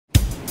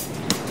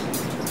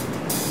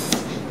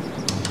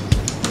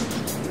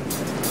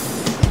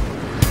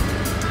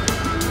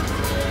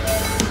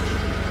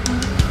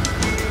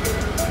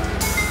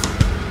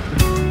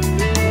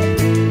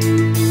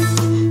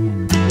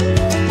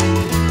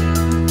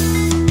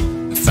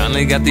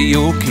Finally got the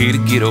okay to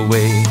get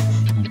away,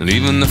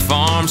 leaving the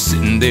farm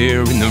sitting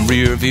there in the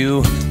rear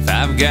view.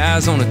 5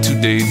 guys on a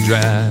 2-day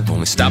drive,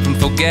 only stopping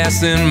for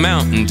gas and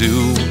Mountain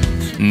Dew.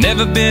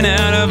 Never been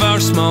out of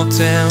our small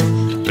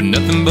town for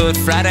nothing but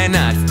Friday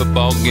night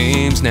football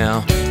games.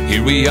 Now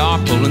here we are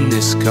pulling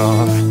this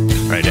car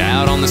right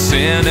out on the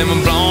sand, and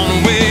we're blown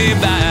away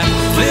by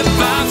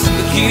flip-flops and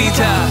bikini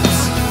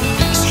tops,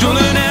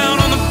 strolling out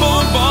on the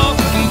boardwalk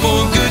looking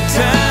for a good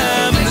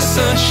time in the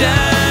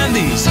sunshine.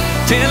 These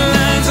tan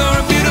lines are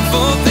a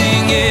beautiful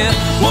thing, yeah.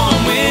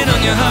 Warm wind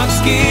on your hot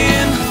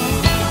skin.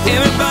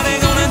 Everybody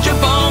gonna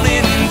jump on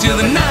in until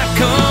the night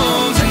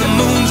comes and the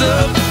moon's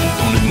up.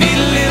 Gonna need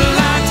a little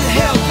light to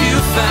help you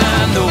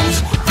find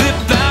those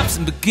flip-flops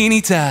and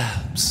bikini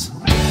tops.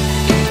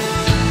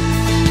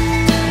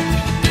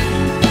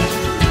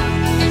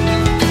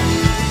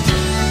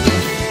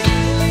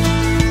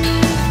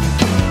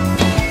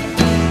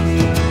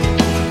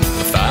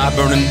 The fire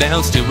burning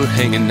down, still we're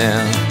hanging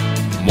out,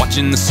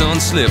 watching the sun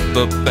slip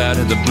up out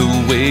of the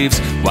blue waves,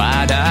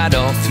 wide-eyed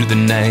all through the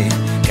night.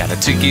 Gotta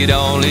take it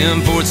all in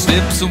before it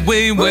slips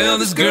away. Well,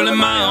 this girl in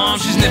my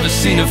arms, she's never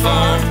seen a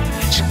farm.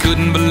 She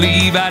couldn't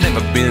believe I'd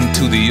ever been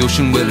to the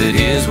ocean. Well, it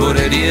is what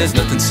it is,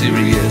 nothing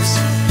serious.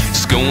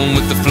 Just going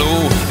with the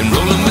flow and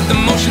rolling with the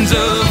motions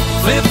of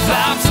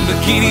flip-flops and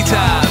bikini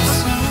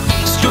tops,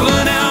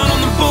 strolling out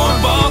on the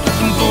boardwalk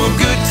looking for a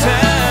good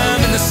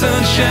time in the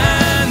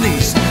sunshine.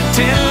 These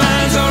tan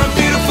lines are a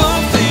beautiful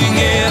thing,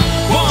 yeah.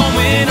 Warm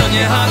wind on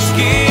your hot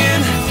skin.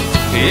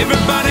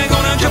 Everybody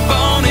gonna jump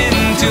on in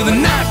till the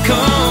night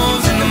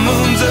comes and the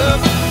moon's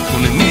up.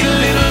 Gonna need a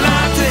little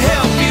light to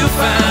help you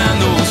find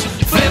those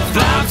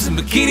flip-flops and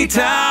bikini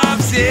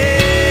tops,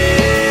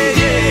 yeah,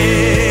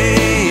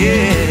 yeah,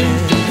 yeah.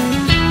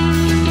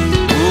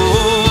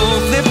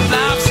 Oh,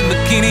 flip-flops and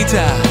bikini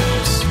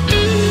tops.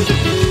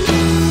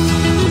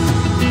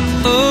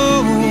 Oh,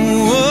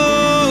 oh,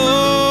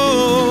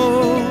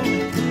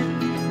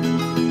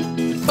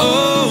 oh,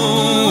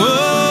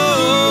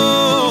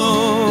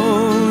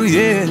 oh,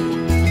 yeah.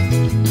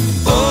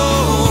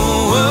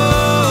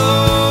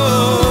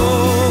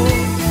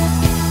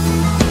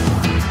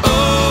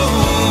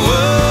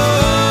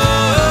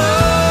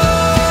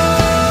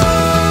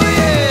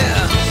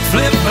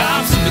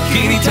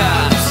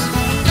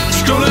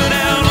 Strolling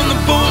out on the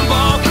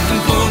boardwalk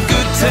looking for a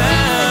good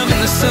time in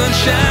the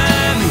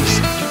sunshine. These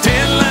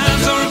tan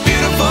lines are a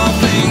beautiful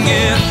thing,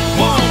 yeah.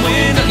 Warm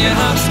wind on your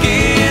hot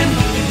skin.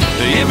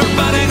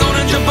 Everybody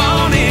gonna jump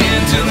on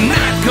in till the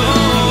night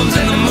comes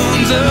and the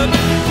moon's up.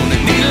 Gonna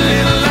need a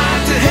little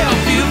light to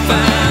help you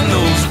find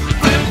those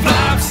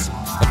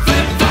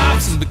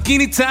flip-flops and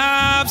bikini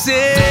tops,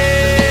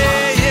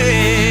 yeah,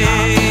 yeah, yeah.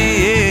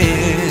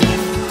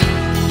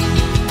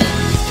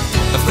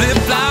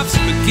 Flip-flops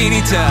and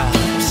bikini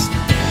tops.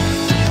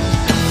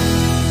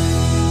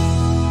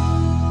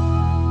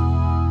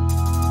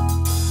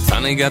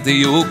 Finally got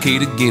the okay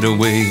to get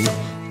away,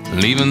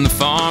 leaving the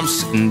farm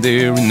sitting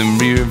there in the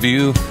rear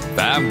view.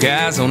 5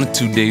 guys on a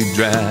 2-day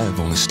drive,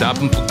 only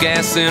stopping for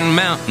gas and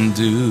Mountain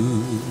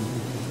Dew.